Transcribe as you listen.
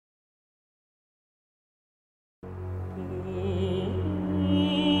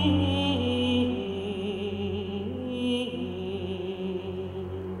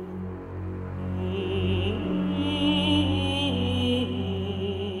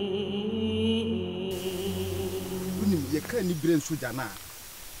ye ka ni brain soja na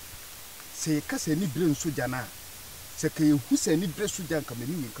se ye ka se ni brain soja na se ka ye hu se ni brain soja nka me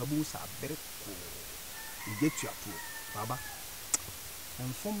ni nka bu sa bere ko get you apo baba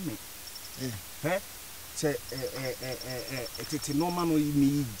inform me se tete normal no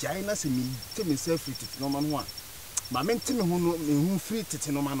mi jaina se mi te me self tete normal no a ma mente me hu no me hu free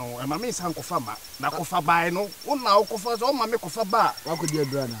tete normal no ma me san kofa ma na kofa bae no una kofa so ma me kofa ba wa ko di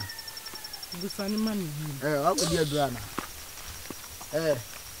adura na busani mani wa ko di adura na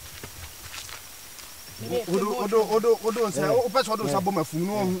odo se o pe so odo sabo ma fun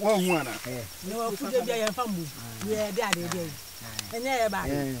no hu ana no wa fude bia ye famu ye de ade de enye ye ba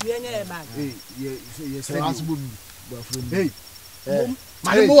ye enye ye ba ye se asbu ba fun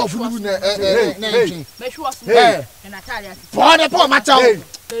ma le mo wa fun na me hwe asu na tare ati po de po ma cha o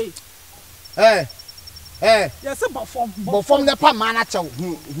ya se bo fom ne pa ma na cha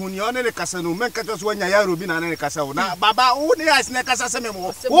hu ni one le kasa no men kata so anya ya robi na ne kasa o na baba o ne as ne kasa se me mo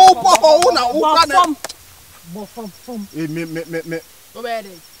o po o na o ka na bo fom me o be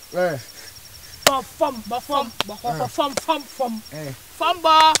de fom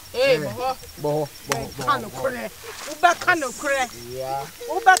ba bo kan kure u ba kan kure ya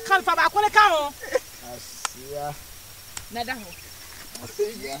u ba kan fa ba kure kan o asia na da ho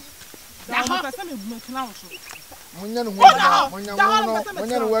asia da ho pesa me bu kan o so munya no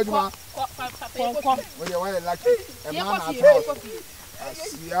waduma o de wa lucky e ma na atro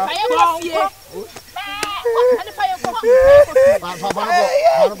asia aye coffee ani fa ye coffee Bango.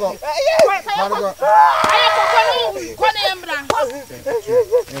 Aye ko ne embra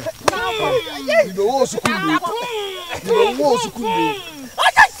Ido wo sukuru aye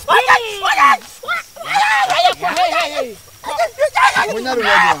ko hey munya no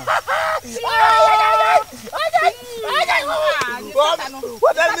waduma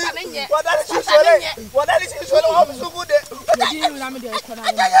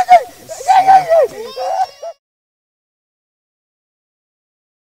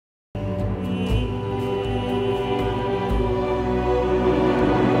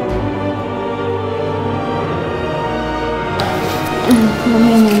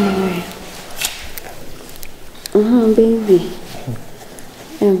baby.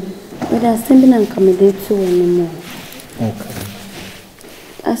 But I sending and accommodate to one more. Okay.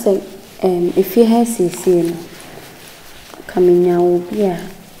 I say, if you have CC, coming now, yeah.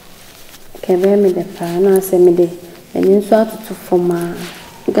 Can me the pan, I say me the, and you start to form my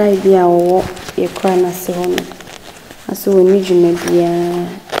guy be our walk, your crown as on. I saw a need you maybe a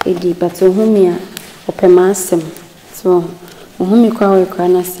but to whom ya open massam. So, whom you call a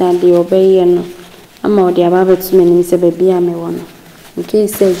crown as Sandy obey and I'm all the above to me, say, baby, I'm a one. In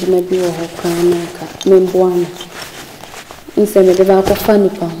case you may be a crown, one. Instead of the back of funny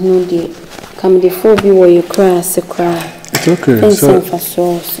who did come the phobia where you cry as a cry. It's okay, so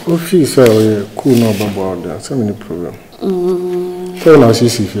if you say cool no about that, so many problem. So now she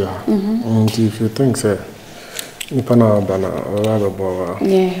see here. And if you think say you pana bana or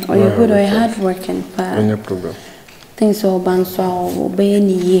yeah, or you're good or hard working pa. Any problem. Things all bounce or obey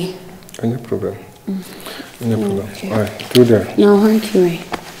any year. Any problem. Any problem. Alright, do that. Now thank you.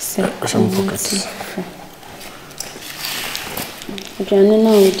 Say some pockets. Johnny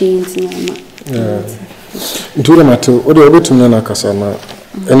now didn't know. Yeah. Do the matter. What do you do to me na kasana?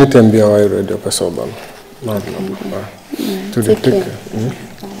 Anytime be our ready person ban. No. To the take.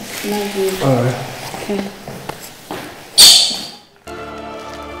 Love you. Okay.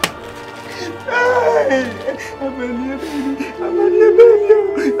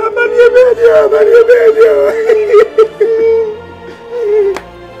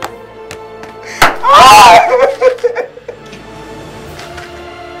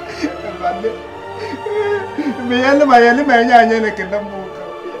 Mayali manyanya na kenda muka.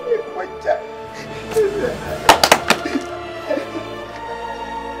 Wacha.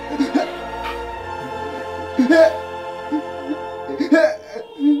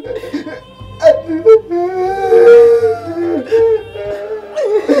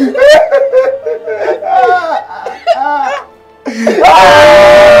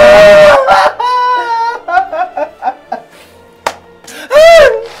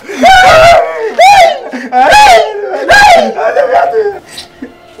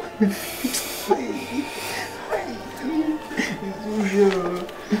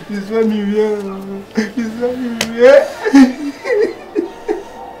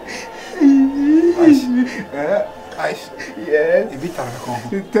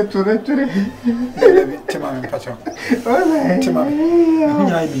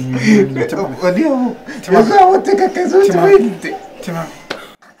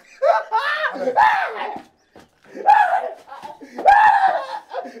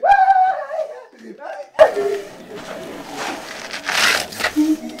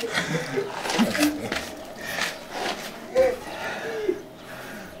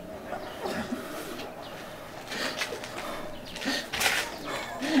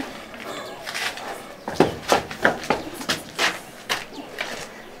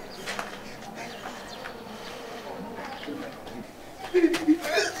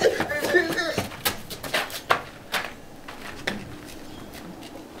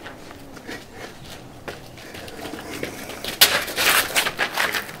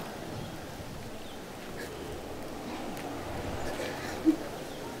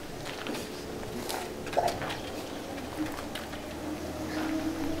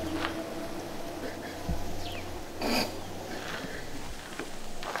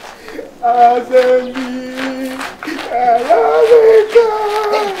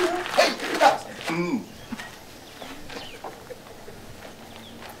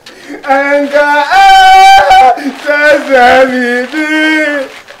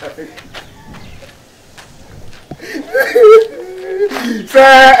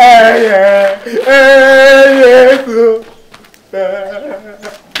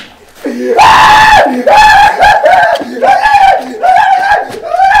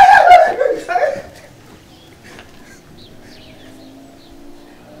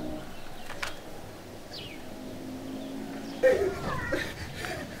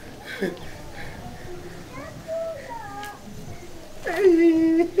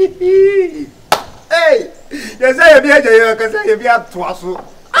 You be up to us.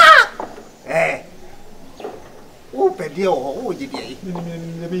 Eh, oh, Pedio, oh, did you?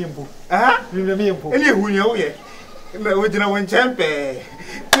 Ah, any who know ye? Would you know when champion?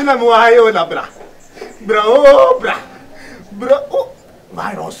 You know why you are bra. Bra, oh,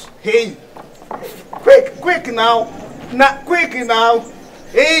 virus. Hey, quick now, not quick now.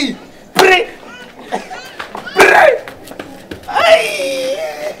 Hey, pray.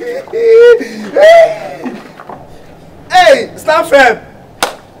 Hey, stop firm.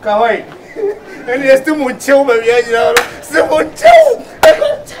 Kawai. And you still won't chill, baby. Still won't chill.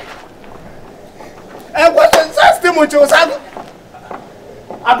 And what's the still won't chill? I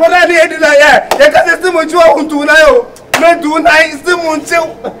got an idea there. You can't still won't chill. Won't do now. Not do night. Still won't chill.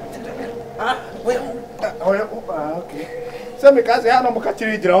 Okay. So because I have no catching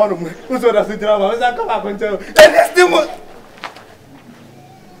it around. Who's what I said? I come up and tell. And still won't.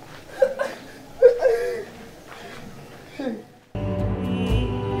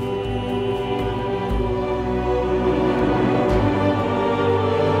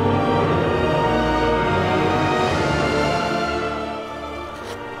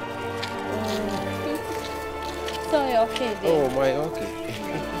 Oh my, okay.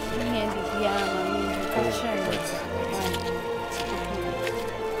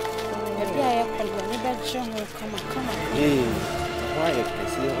 Hey, quiet, I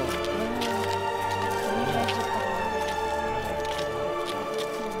see you.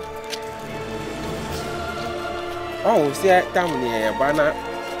 Oh, see, come near Bana.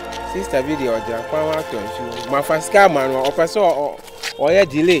 Sister video, Japan, my first car man or person or a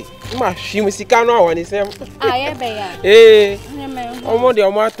delay. Ma, she was sick now when he said, I eh, almost the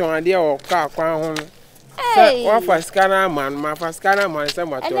amount of idea or car crown. What for scanner man, my first scanner man, some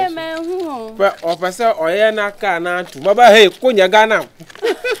but or person or a car now to Baba, hey, Kunya Gana.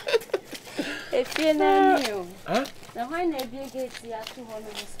 If you know, huh? The wine be a gate here to one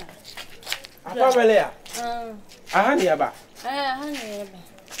of a honey about.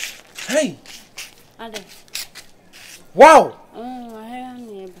 Hey, wow.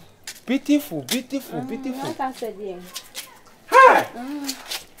 Beautiful. Like I said, yeah. Hi.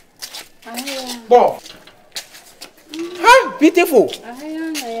 Bo. Hi, beautiful.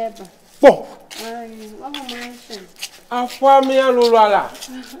 Bo. I found me a lula.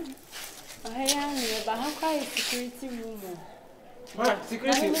 How quiet security room?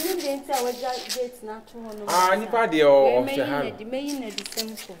 Security. Not to one. Ah, anybody or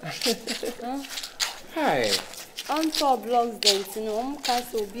hi. On top blogs dancing,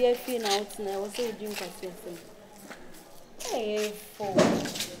 castle be a fin out, and I was so doing for hey, for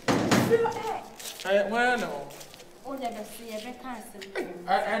well, no. Oh, never see every castle.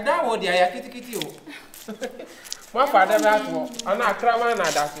 And that would I kitty. My father, that's all. I'm not cramming,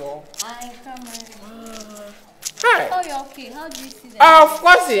 that's all. I come. Hi. Oh, you're okay. How do you see that? Of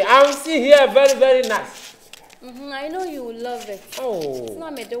course, I'm see here very, very nice. I know you will love it. Oh, it's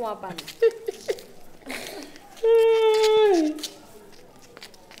not me do one bad.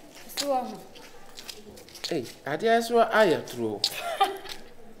 Hey, I just what I am through.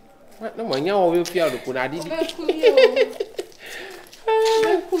 What no one will feel the Punadi.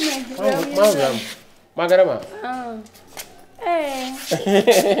 Magarama. Hey.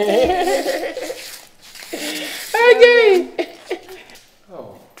 Okay.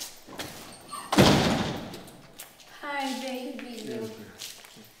 Oh. Hi, baby.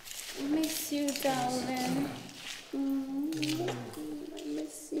 I miss you, darling. I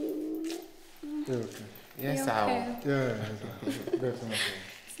miss you. Okay. Yes, I will. Yeah, definitely.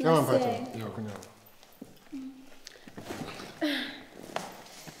 Come on, Patrick.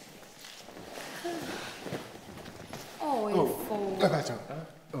 Oh, it's full.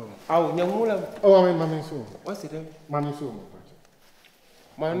 Oh, Nyamula. Oh, I mean, Mammy Sue. What's it? Mammy Sue.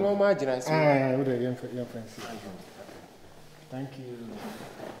 My no margin. With a young friends. Thank you.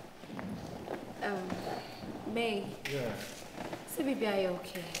 May. Yeah. So, baby, are you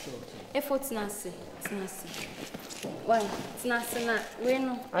okay? If it's nasty, why? It's nasty, not. We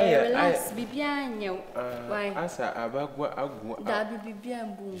know. Relax, baby, I know. Why? Asa, Abagua, That baby,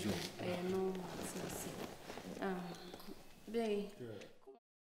 and boom. No, it's nasty. Bay.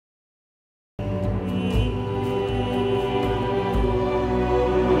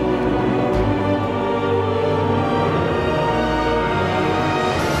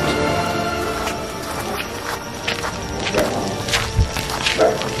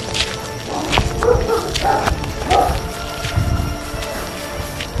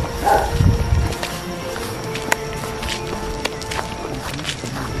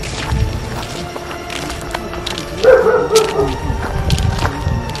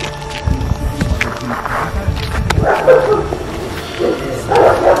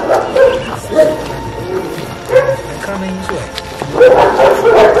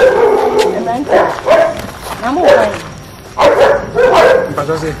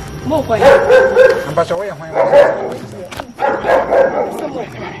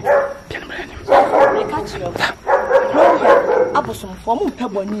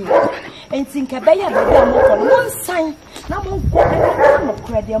 And think about it, one sign. Now, I'm a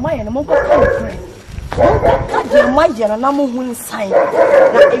credit, my and I'm a country. My and I'm one sign. Now,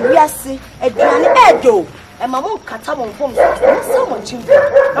 if we are say a granny edo, and my mom cut up on home, someone children.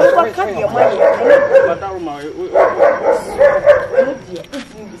 I'm going to cut your money.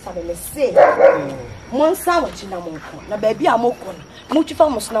 Say, one sandwich in a monk. Now, baby, I'm okay.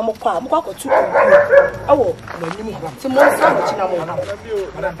 Multifamous Namoka, Moko 2. Oh, some more sandwich in a monk.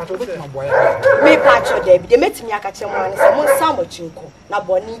 Me patch your Debbie, they met me a catch one, some more sandwich in Co. Now,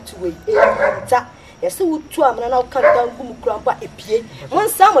 Bonnie to wait. Yes, so 2 I'm now cut down Grandpa a pie. One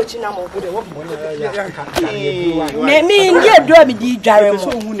sandwich in a monk. Me, dear Dobby, Jarry,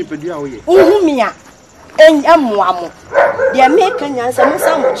 Mia. And Yamuamo. The American answer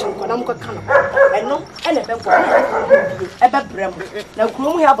sandwich in Conamco Canal. And no, and a bebram. Now,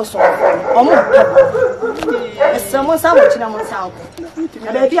 Crum have a song. Someone sandwich in a month's uncle.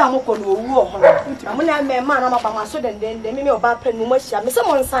 And maybe I'm going to war. And when I met man, I'm about my son, and then they may about pen much.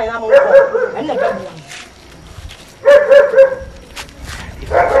 Someone sign I'm and never.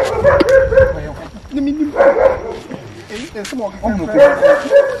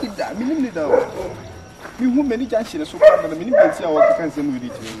 You who many janshi so far, but many can see our cancer with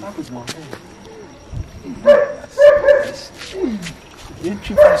it. You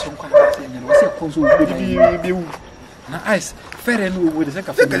treat us on conversation and was a consul with you. Now, ice, fair and with the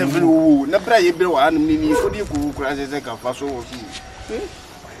second. Never a bill and me for you who cries a second for so.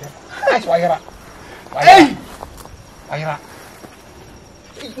 That's why you're. Hey!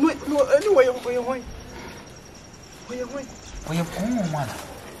 No, anyway, where you're going. Where you're going. Where you're going, man.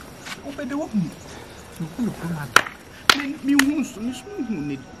 Open the woman. Me wants to miss who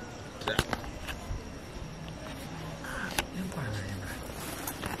need that.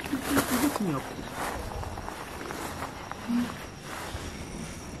 Get me up.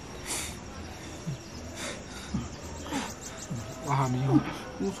 What have you?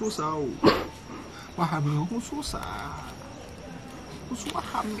 Who's so sour? What have you? Who's so sad? Who's what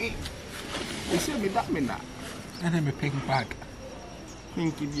have me? They say me that me now. And I'm a pink bag.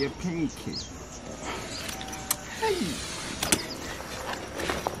 Pinky be a pinky. Hey!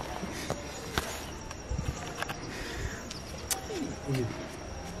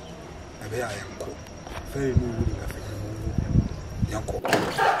 I am very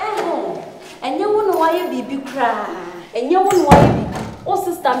and you won't know why you be cry. And you won't know why you be. Oh,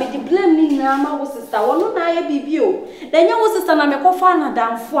 sister, me the blame me now, my sister. Well, no, I be you. Then your sister, I'm a cofana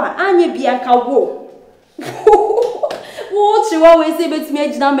down for, and you be a cow. What you always say about me,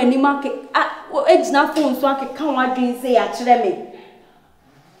 edge now, many market, edge now, phone, so I can come out and say, actually, me.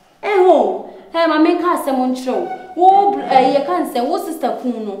 Eh, ho, hey, my make us a moncho. Oh, you can't say, what sister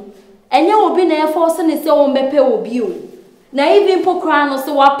Kuno. And you will be there for Sunday, so on Bepe will be you. Na even pokra no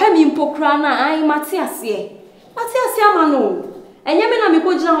so wa pɛ me pokra na ai mate ase. Mate ase ama no. Enye me na me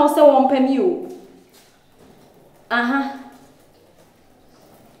ko gina ho se won pɛ me o. Aha.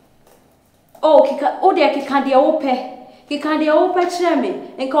 Oh, kika o de kika de wo pɛ. Kika de wo pɛ kyerɛ me.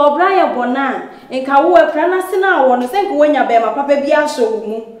 Nka obra ye bona. Nka wo ekra na se na wo no se nka wonya be ma papa bi aso wo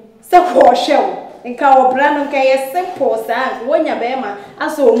mu. Se ko hwe wo. Nka obra no nka ye simple sa wonya be ma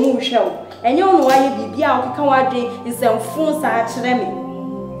aso wo mu hwe wo. Enye wo no waye bibia o kika wadwe nsemfo sa kyerɛ me.